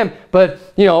won't deny him. But,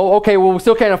 you know, okay, well, we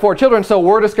still can't afford children, so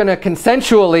we're just going to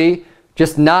consensually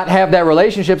just not have that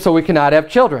relationship so we cannot have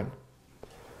children.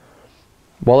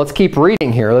 Well, let's keep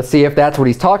reading here. Let's see if that's what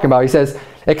he's talking about. He says,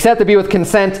 except it be with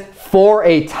consent for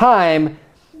a time.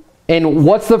 And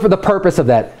what's the purpose of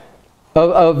that?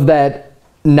 Of that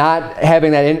not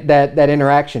having that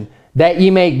interaction? That ye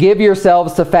may give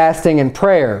yourselves to fasting and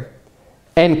prayer,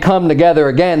 and come together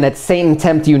again, that Satan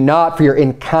tempt you not for your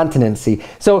incontinency.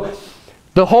 So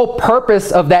the whole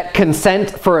purpose of that consent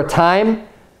for a time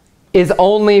is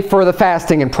only for the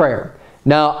fasting and prayer.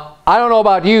 Now, I don't know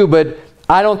about you, but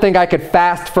I don't think I could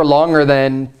fast for longer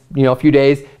than, you know, a few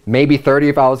days, maybe 30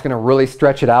 if I was going to really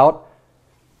stretch it out.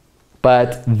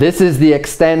 But this is the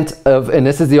extent of, and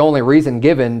this is the only reason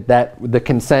given that the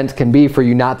consent can be for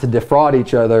you not to defraud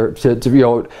each other, to you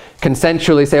know,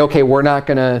 consensually say, okay, we're not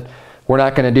gonna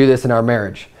do this in our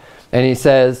marriage. And he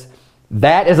says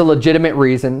that is a legitimate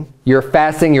reason. You're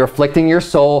fasting, you're afflicting your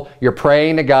soul, you're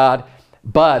praying to God,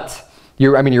 but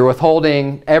you're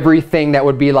withholding everything that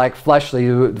would be like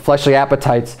fleshly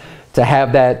appetites to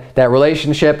have that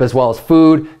relationship, as well as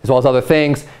food, as well as other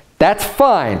things. That's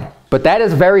fine. But that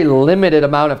is very limited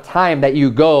amount of time that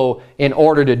you go in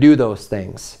order to do those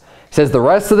things. He says the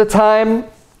rest of the time,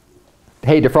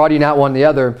 hey, defraud you not one the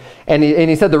other. And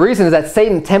he said the reason is that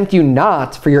Satan tempt you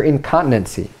not for your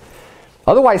incontinency.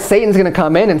 Otherwise, Satan's going to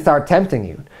come in and start tempting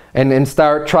you and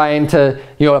start trying to,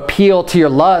 appeal to your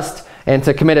lust and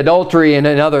to commit adultery and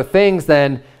other things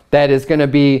then that is going to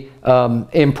be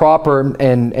improper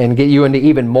and get you into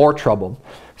even more trouble.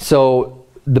 So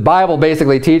the Bible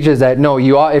basically teaches that no,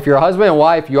 if you're a husband and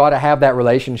wife, you ought to have that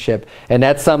relationship, and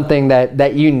that's something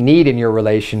that you need in your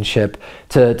relationship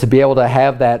to be able to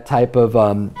have that type of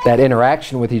that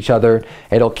interaction with each other.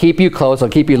 It'll keep you close,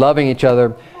 it'll keep you loving each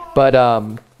other, but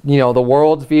the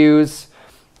world's views,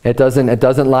 it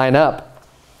doesn't line up.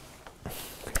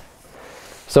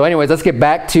 So anyways, let's get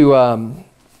back to our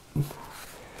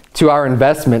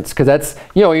investments, because that's,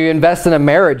 you invest in a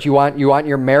marriage, you want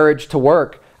your marriage to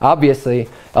work. Obviously,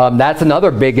 that's another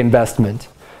big investment.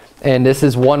 And this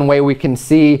is one way we can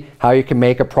see how you can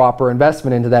make a proper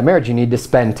investment into that marriage. You need to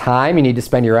spend time, you need to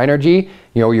spend your energy,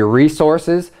 your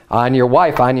resources on your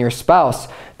wife, on your spouse.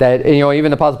 That, even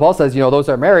the Apostle Paul says, those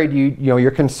that are married, you're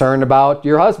concerned about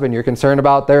your husband, you're concerned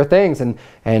about their things and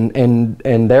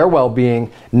their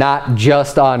well-being, not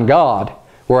just on God.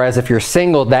 Whereas if you're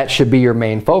single, that should be your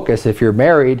main focus. If you're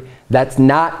married, that's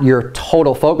not your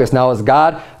total focus. Now, is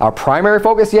God our primary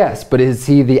focus? Yes. But is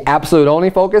he the absolute only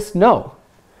focus? No.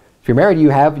 If you're married,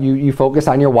 you focus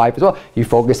on your wife as well. You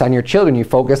focus on your children. You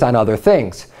focus on other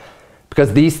things.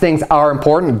 Because these things are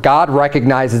important. God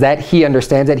recognizes that. He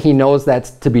understands that. He knows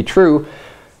that's to be true.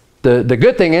 The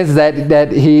good thing is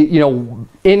that he,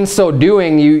 in so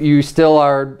doing, you still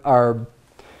are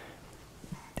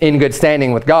in good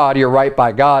standing with God. You're right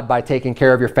by God by taking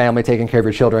care of your family, taking care of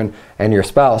your children and your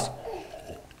spouse,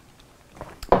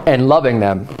 and loving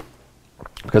them,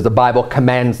 because the Bible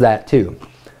commands that too.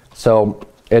 So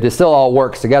it still all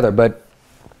works together. But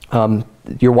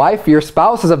your wife, your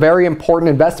spouse is a very important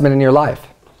investment in your life.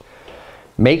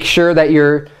 Make sure that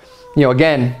you're,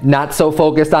 again, not so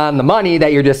focused on the money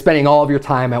that you're just spending all of your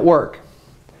time at work.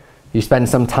 You spend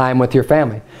some time with your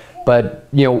family. But,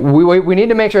 we need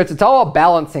to make sure it's all a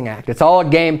balancing act. It's all a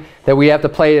game that we have to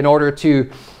play in order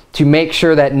to make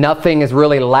sure that nothing is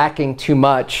really lacking too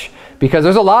much. Because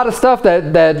there's a lot of stuff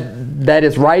that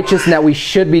is righteous and that we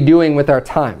should be doing with our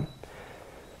time.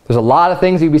 There's a lot of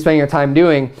things you'd be spending your time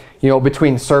doing,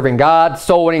 between serving God,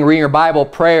 soul winning, reading your Bible,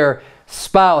 prayer,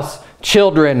 spouse,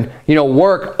 children,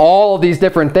 work, all of these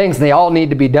different things. They all need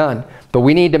to be done. But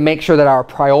we need to make sure that our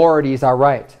priorities are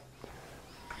right.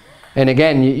 And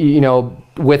again,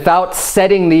 without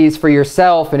setting these for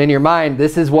yourself and in your mind,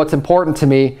 this is what's important to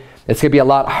me, it's going to be a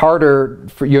lot harder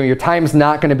for you. Your time's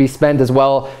not going to be spent as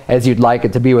well as you'd like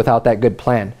it to be without that good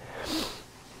plan.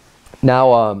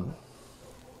 Now,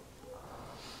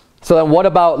 so then what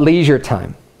about leisure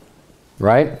time,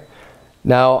 right?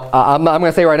 Now, I'm going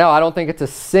to say right now, I don't think it's a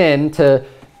sin to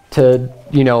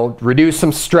reduce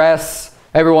some stress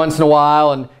every once in a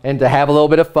while and to have a little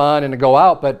bit of fun and to go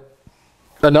out. But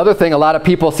another thing a lot of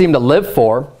people seem to live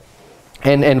for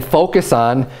and focus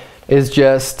on is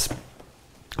just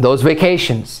those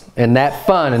vacations and that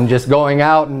fun and just going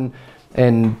out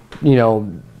and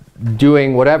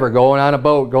doing whatever, going on a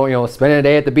boat, spending a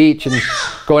day at the beach and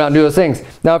going out and do those things.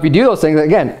 Now, if you do those things,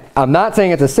 again, I'm not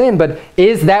saying it's a sin, but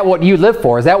is that what you live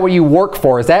for? Is that what you work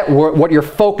for? Is that what your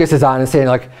focus is on? And saying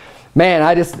like, man,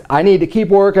 I need to keep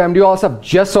working, I'm doing all this stuff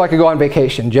just so I could go on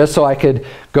vacation, just so I could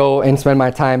go and spend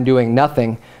my time doing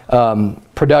nothing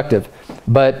productive.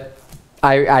 But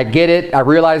I get it. I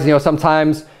realize,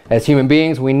 sometimes as human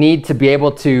beings, we need to be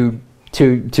able to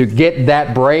get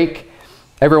that break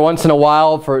every once in a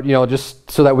while for,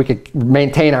 just so that we could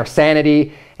maintain our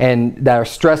sanity and that our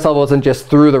stress level isn't just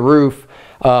through the roof.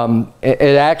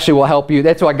 It actually will help you.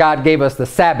 That's why God gave us the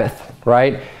Sabbath,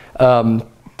 right?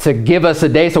 To give us a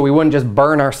day so we wouldn't just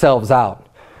burn ourselves out.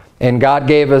 And God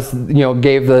gave us,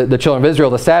 gave the children of Israel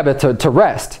the Sabbath to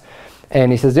rest.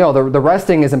 And he says, the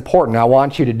resting is important. I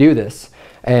want you to do this.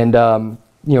 And,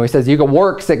 he says, you can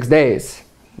work 6 days,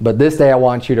 but this day I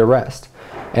want you to rest.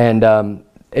 And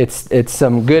it's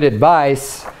some good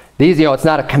advice. It's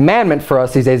not a commandment for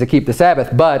us these days to keep the Sabbath,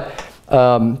 but,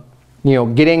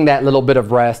 getting that little bit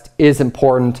of rest is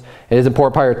important. It is an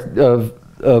important part of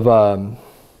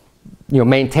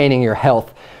maintaining your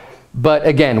health. But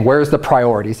again, where's the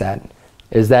priorities at?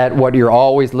 Is that what you're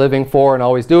always living for and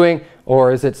always doing?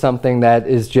 Or is it something that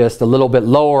is just a little bit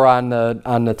lower on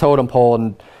the totem pole,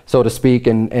 and so to speak,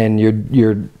 and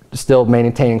you're still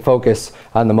maintaining focus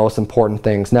on the most important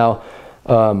things? Now,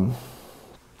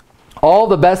 all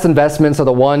the best investments are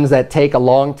the ones that take a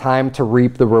long time to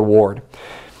reap the reward.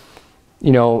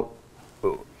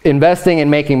 investing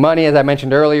and making money, as I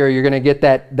mentioned earlier, you're going to get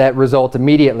that result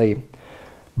immediately.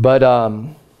 But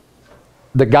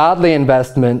the godly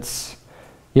investments,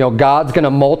 God's going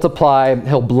to multiply,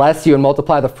 he'll bless you and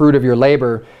multiply the fruit of your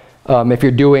labor if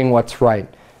you're doing what's right.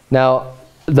 Now,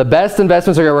 the best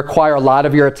investments are going to require a lot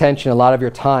of your attention, a lot of your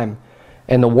time.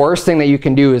 And the worst thing that you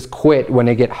can do is quit when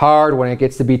it gets hard, when it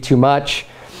gets to be too much.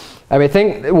 I mean,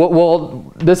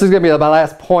 this is going to be my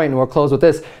last point, and we'll close with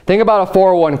this. Think about a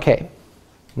 401k,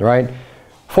 right?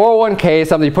 401k is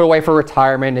something you put away for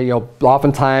retirement.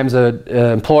 Oftentimes an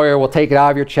employer will take it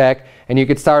out of your check, and you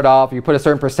could start off, you put a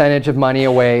certain percentage of money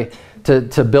away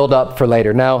to build up for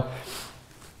later. Now,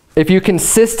 if you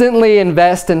consistently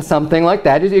invest in something like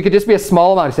that, it could just be a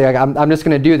small amount. You say, I'm just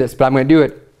going to do this, but I'm going to do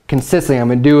it consistently. I'm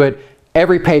going to do it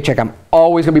every paycheck. I'm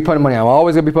always going to be putting money on. I'm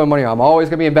always going to be putting money on. I'm always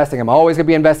going to be investing. I'm always going to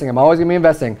be investing. I'm always going to be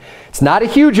investing. It's not a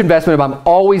huge investment, but I'm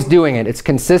always doing it. It's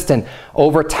consistent.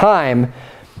 Over time,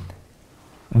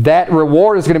 that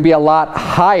reward is going to be a lot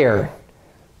higher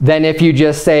than if you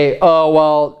just say, oh,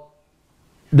 well,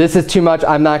 this is too much.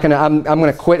 I'm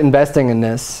going to quit investing in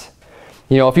this.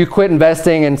 If you quit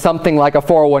investing in something like a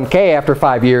 401k after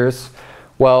 5 years,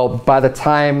 well, by the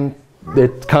time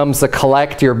it comes to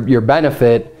collect your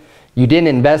benefit, you didn't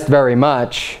invest very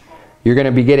much. You're going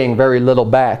to be getting very little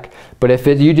back. But if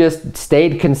you just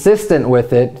stayed consistent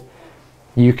with it,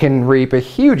 you can reap a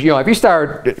huge, if you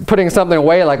start putting something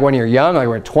away like when you're young, like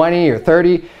when you're 20 or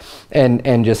 30,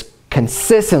 and just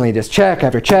consistently just check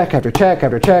after check after check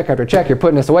after check after check, you're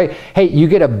putting this away, hey, you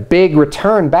get a big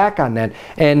return back on that.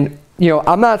 And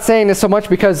I'm not saying this so much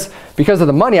because of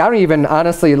the money. I don't even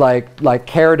honestly like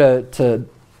care to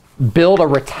build a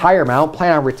retirement. I don't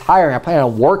plan on retiring. I plan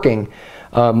on working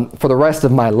for the rest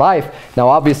of my life. Now,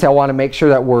 obviously, I want to make sure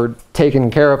that we're taken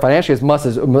care of financially as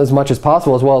much as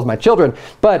possible, as well as my children.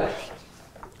 But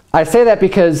I say that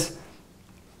because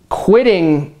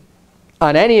quitting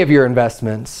on any of your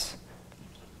investments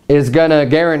is going to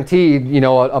guarantee,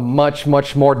 a much,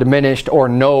 much more diminished or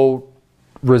no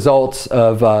results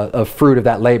of fruit of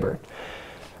that labor.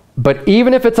 But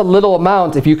even if it's a little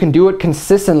amount, if you can do it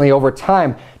consistently over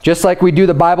time, just like we do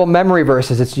the Bible memory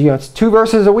verses, it's 2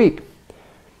 verses a week.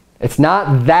 It's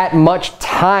not that much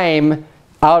time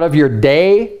out of your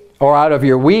day or out of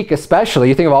your week especially.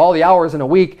 You think of all the hours in a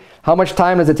week, how much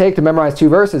time does it take to memorize 2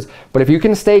 verses? But if you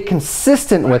can stay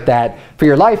consistent with that for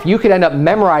your life, you could end up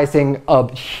memorizing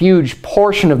a huge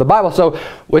portion of the Bible. So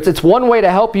it's one way to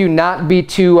help you not be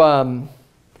too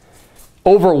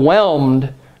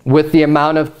overwhelmed with the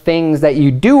amount of things that you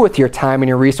do with your time and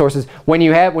your resources. When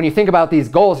you think about these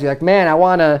goals, you're like, man,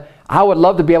 I would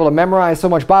love to be able to memorize so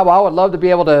much Bible. I would love to be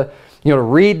able to, to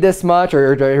read this much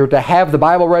or to have the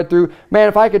Bible read through. Man,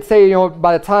 if I could say,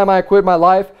 by the time I quit my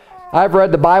life, I've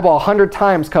read the Bible 100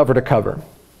 times cover to cover,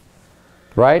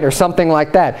 right? Or something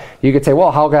like that. You could say,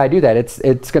 well, how could I do that?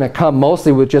 It's going to come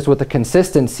mostly with the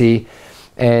consistency.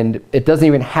 And it doesn't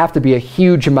even have to be a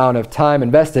huge amount of time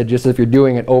invested, just if you're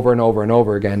doing it over and over and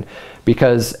over again.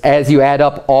 Because as you add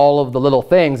up all of the little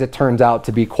things, it turns out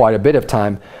to be quite a bit of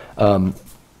time.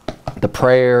 The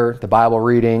prayer, the Bible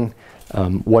reading,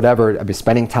 whatever,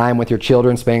 spending time with your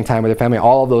children, spending time with your family,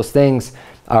 all of those things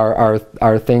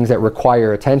are things that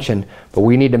require attention. But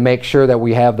we need to make sure that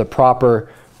we have the proper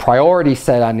priority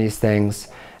set on these things.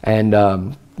 And,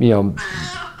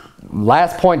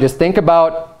 last point, just think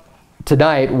about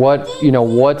tonight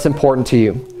what's important to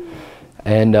you.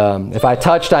 And if I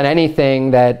touched on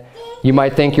anything that you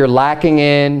might think you're lacking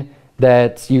in,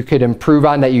 that you could improve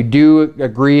on, that you do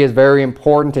agree is very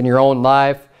important in your own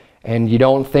life, and you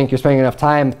don't think you're spending enough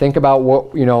time, think about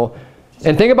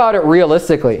and think about it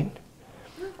realistically.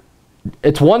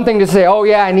 It's one thing to say, oh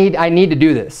yeah, I need to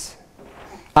do this.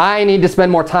 I need to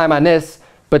spend more time on this,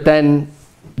 but then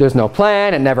there's no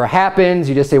plan, it never happens.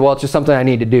 You just say, well, it's just something I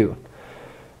need to do.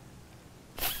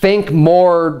 Think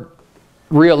more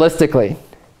realistically.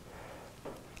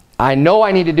 I know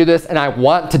I need to do this and I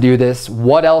want to do this.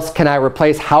 What else can I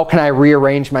replace? How can I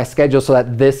rearrange my schedule so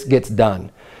that this gets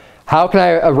done? How can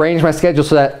I arrange my schedule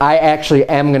so that I actually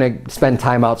am going to spend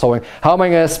time out sewing? How am I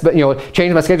going to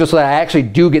change my schedule so that I actually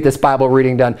do get this Bible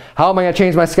reading done? How am I going to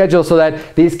change my schedule so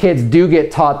that these kids do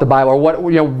get taught the Bible? Or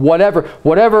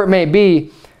whatever it may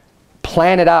be,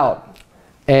 plan it out.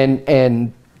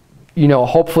 And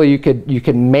hopefully you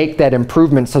could make that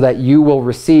improvement so that you will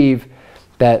receive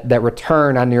that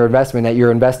return on your investment, that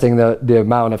you're investing the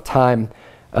amount of time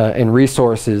and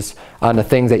resources on the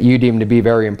things that you deem to be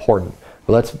very important.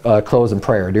 Well, let's close in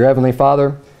prayer. Dear Heavenly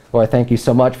Father, Lord, I thank you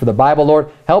so much for the Bible,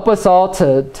 Lord. Help us all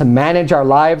to manage our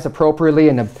lives appropriately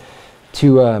and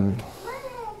to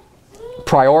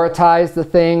prioritize the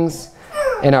things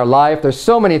in our life. There's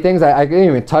so many things. I didn't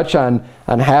even touch on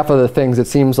half of the things it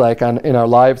seems like in our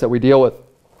lives that we deal with.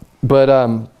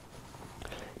 But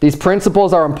these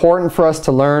principles are important for us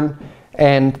to learn,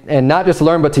 and not just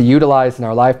learn, but to utilize in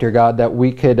our life, dear God, that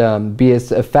we could be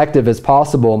as effective as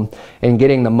possible in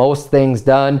getting the most things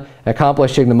done,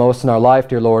 accomplishing the most in our life,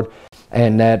 dear Lord,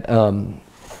 and that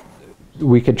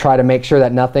we could try to make sure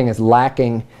that nothing is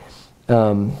lacking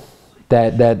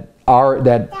that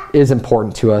is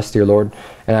important to us, dear Lord.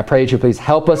 And I pray that you please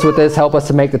help us with this, help us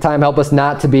to make the time, help us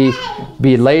not to be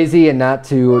lazy and not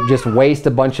to just waste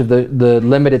a bunch of the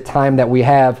limited time that we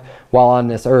have while on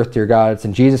this earth, dear God. It's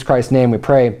in Jesus Christ's name we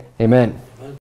pray. Amen.